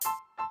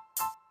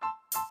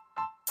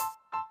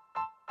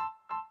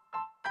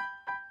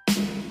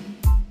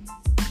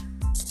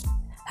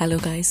Hello,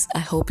 guys. I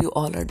hope you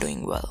all are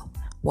doing well.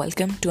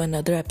 Welcome to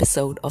another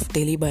episode of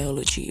Daily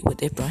Biology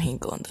with Ibrahim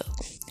Gondal.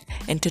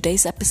 In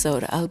today's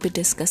episode, I'll be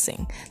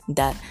discussing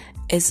that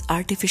is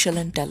artificial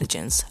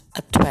intelligence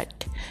a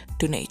threat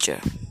to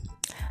nature?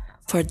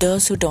 For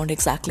those who don't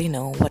exactly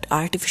know what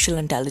artificial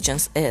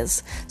intelligence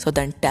is, so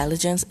the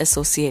intelligence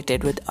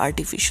associated with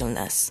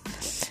artificialness.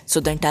 So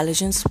the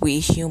intelligence we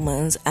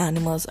humans,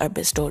 animals are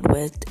bestowed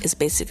with is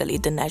basically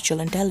the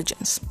natural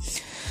intelligence.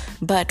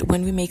 But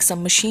when we make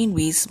some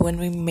machineries, when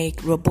we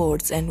make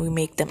robots and we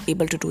make them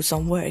able to do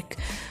some work,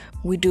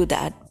 we do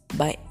that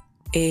by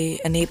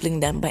enabling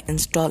them by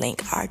installing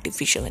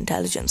artificial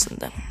intelligence in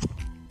them.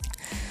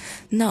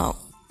 Now,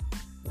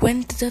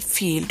 when the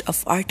field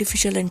of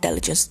artificial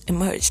intelligence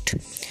emerged,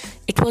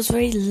 it was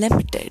very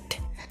limited.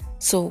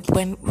 So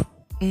when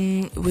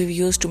we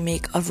used to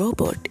make a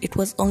robot, it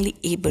was only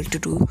able to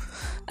do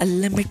a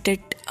limited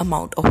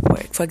amount of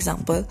work. For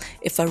example,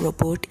 if a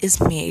robot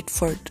is made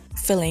for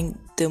filling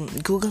the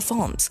Google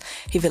Forms,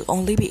 he will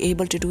only be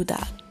able to do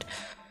that.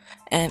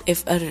 And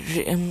if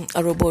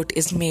a robot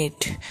is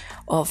made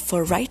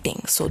for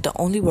writing, so the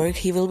only work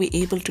he will be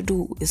able to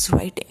do is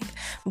writing.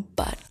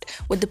 But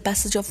with the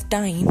passage of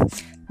time,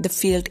 the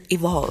field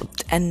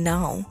evolved, and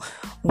now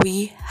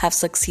we have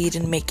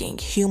succeeded in making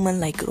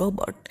human-like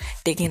robot.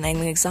 Taking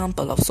an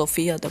example of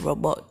Sophia the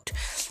robot,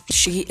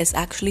 she is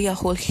actually a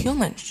whole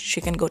human.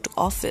 She can go to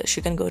office,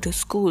 she can go to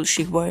school,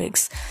 she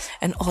works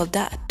and all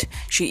that.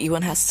 She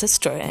even has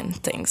sister and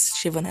things.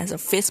 She even has a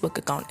Facebook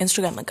account,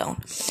 Instagram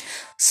account.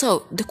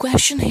 So the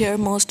question here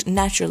most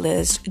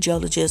naturalists,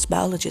 geologists,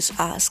 biologists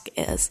ask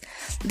is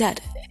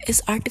that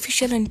is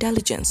artificial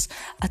intelligence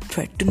a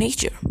threat to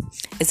nature?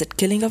 Is it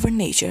killing our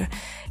nature?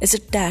 Is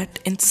it that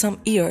in some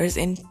years,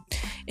 in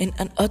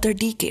other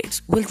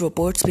decades, will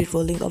robots be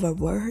ruling our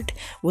world?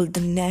 Will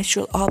the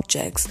natural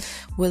objects,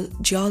 will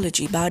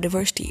geology,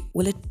 biodiversity,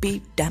 will it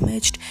be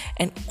damaged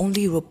and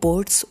only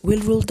robots will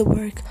rule the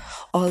work?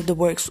 All the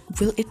works,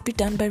 will it be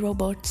done by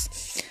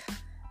robots?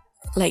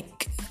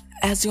 Like,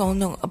 as you all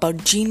know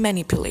about gene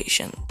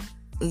manipulation,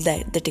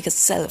 they take a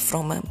cell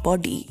from a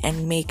body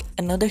and make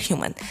another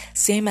human,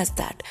 same as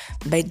that,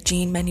 by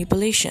gene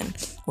manipulation,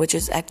 which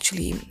is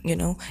actually,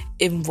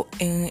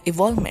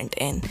 evolvement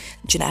in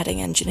genetic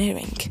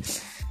engineering.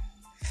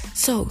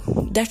 So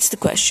that's the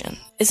question.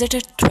 Is it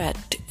a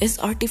threat? Is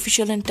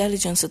artificial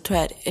intelligence a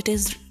threat? It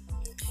is,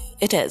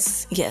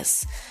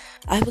 yes.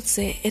 I would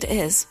say it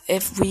is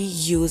if we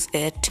use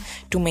it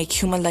to make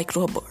human-like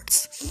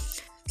robots.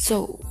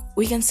 So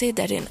we can say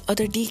that in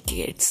other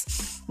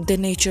decades, the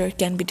nature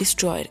can be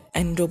destroyed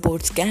and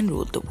robots can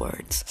rule the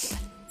world.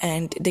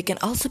 And they can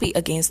also be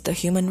against the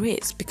human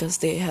race because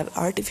they have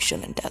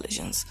artificial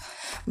intelligence.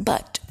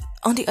 But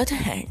on the other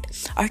hand,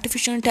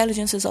 artificial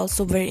intelligence is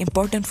also very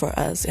important for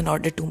us in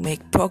order to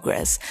make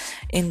progress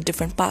in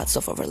different parts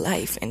of our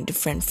life, in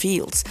different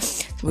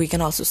fields. We can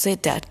also say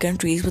that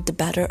countries with the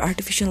better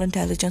artificial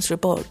intelligence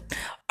report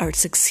are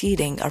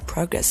succeeding, are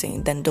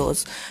progressing than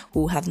those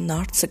who have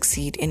not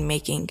succeeded in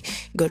making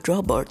good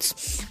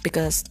robots,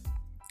 because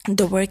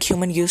the work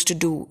human used to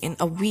do in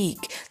a week,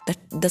 that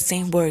the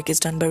same work is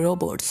done by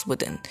robots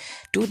within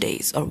 2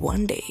 days or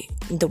 1 day.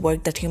 The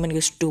work that human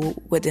used to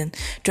do within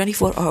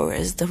 24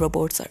 hours, the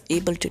robots are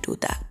able to do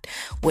that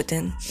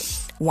within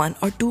 1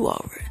 or 2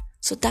 hours.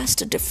 So that's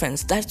the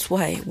difference. That's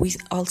why we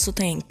also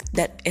think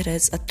that it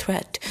is a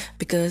threat,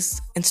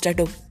 because instead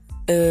of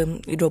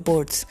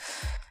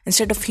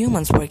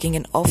humans working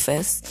in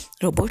office,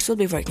 robots will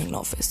be working in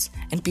office,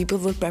 and people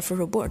will prefer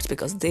robots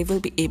because they will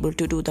be able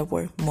to do the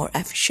work more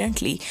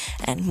efficiently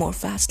and more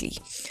fastly.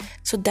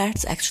 So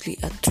that's actually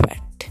a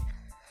threat.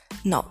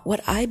 Now,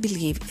 what I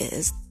believe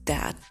is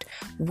that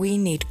we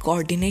need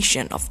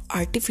coordination of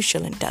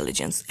artificial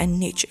intelligence and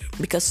nature,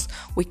 because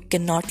we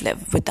cannot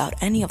live without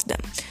any of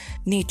them.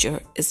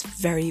 Nature is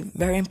very,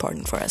 very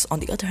important for us. On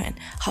the other hand,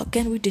 how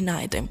can we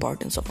deny the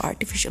importance of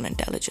artificial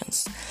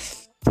intelligence?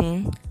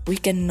 We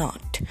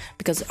cannot,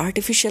 because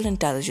artificial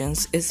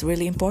intelligence is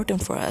really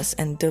important for us,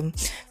 and the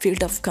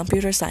field of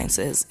computer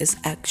sciences is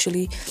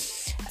actually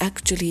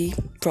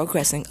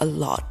progressing a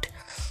lot.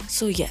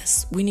 So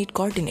yes, we need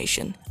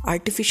coordination.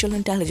 Artificial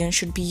intelligence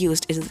should be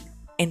used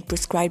in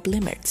prescribed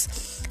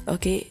limits.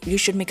 Okay, you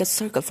should make a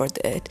circle for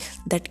it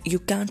that you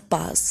can't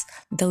pass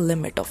the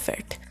limit of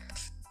it.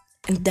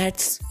 And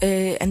that's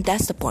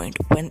the point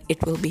when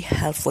it will be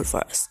helpful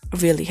for us,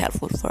 really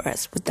helpful for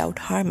us, without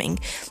harming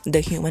the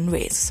human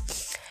race.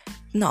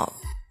 Now,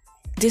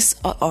 these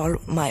are all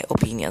my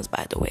opinions,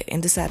 by the way.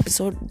 In this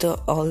episode,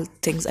 all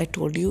things I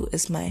told you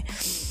is my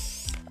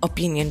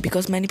opinion,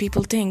 because many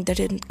people think that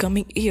in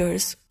coming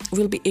years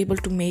we'll be able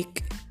to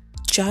make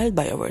child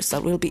by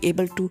ourselves, we'll be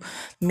able to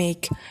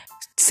make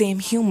same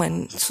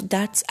human. So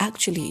that's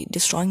actually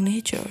destroying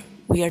nature.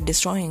 We are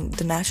destroying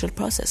the natural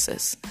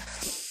processes.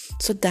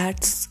 So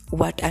that's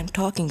what I'm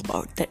talking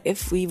about, that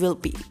if we will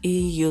be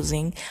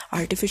using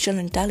artificial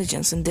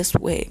intelligence in this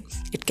way,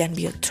 it can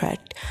be a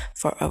threat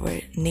for our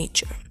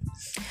nature.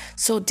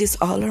 So these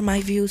all are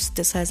my views.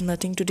 This has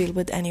nothing to deal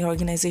with any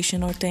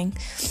organization or thing.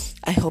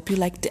 I hope you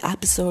liked the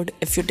episode.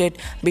 If you did,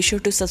 be sure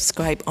to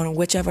subscribe on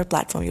whichever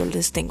platform you're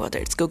listening, whether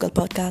it's Google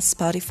Podcasts,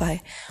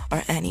 Spotify,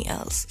 or any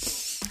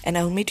else. And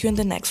I'll meet you in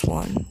the next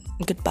one.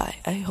 Goodbye.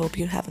 I hope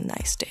you have a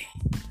nice day.